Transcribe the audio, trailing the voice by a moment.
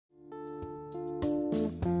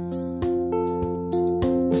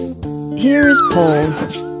Here is Paul.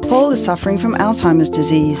 Paul is suffering from Alzheimer's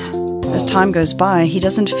disease. As time goes by, he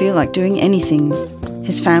doesn't feel like doing anything.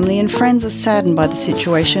 His family and friends are saddened by the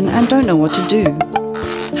situation and don't know what to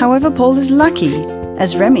do. However, Paul is lucky,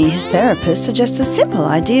 as Remy, his therapist, suggests a simple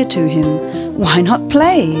idea to him. Why not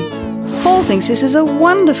play? Paul thinks this is a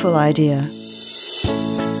wonderful idea.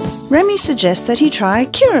 Remy suggests that he try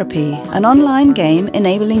Curapy, an online game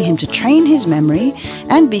enabling him to train his memory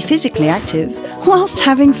and be physically active whilst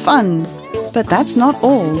having fun. But that's not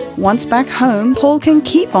all. Once back home, Paul can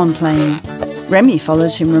keep on playing. Remy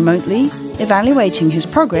follows him remotely, evaluating his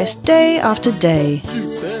progress day after day.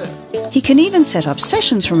 He can even set up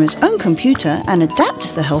sessions from his own computer and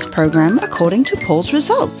adapt the health program according to Paul's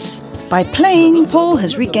results. By playing, Paul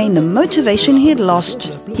has regained the motivation he had lost.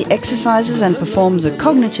 He exercises and performs a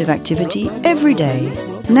cognitive activity every day.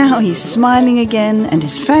 Now he's smiling again and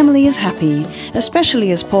his family is happy,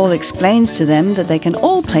 especially as Paul explains to them that they can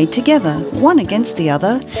all play together, one against the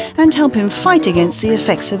other, and help him fight against the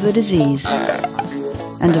effects of the disease.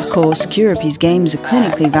 And of course, Curapy's games are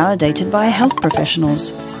clinically validated by health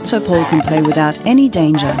professionals, so Paul can play without any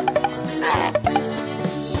danger.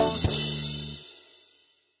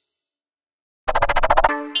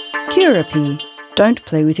 Curapy. Don't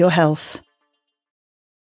play with your health.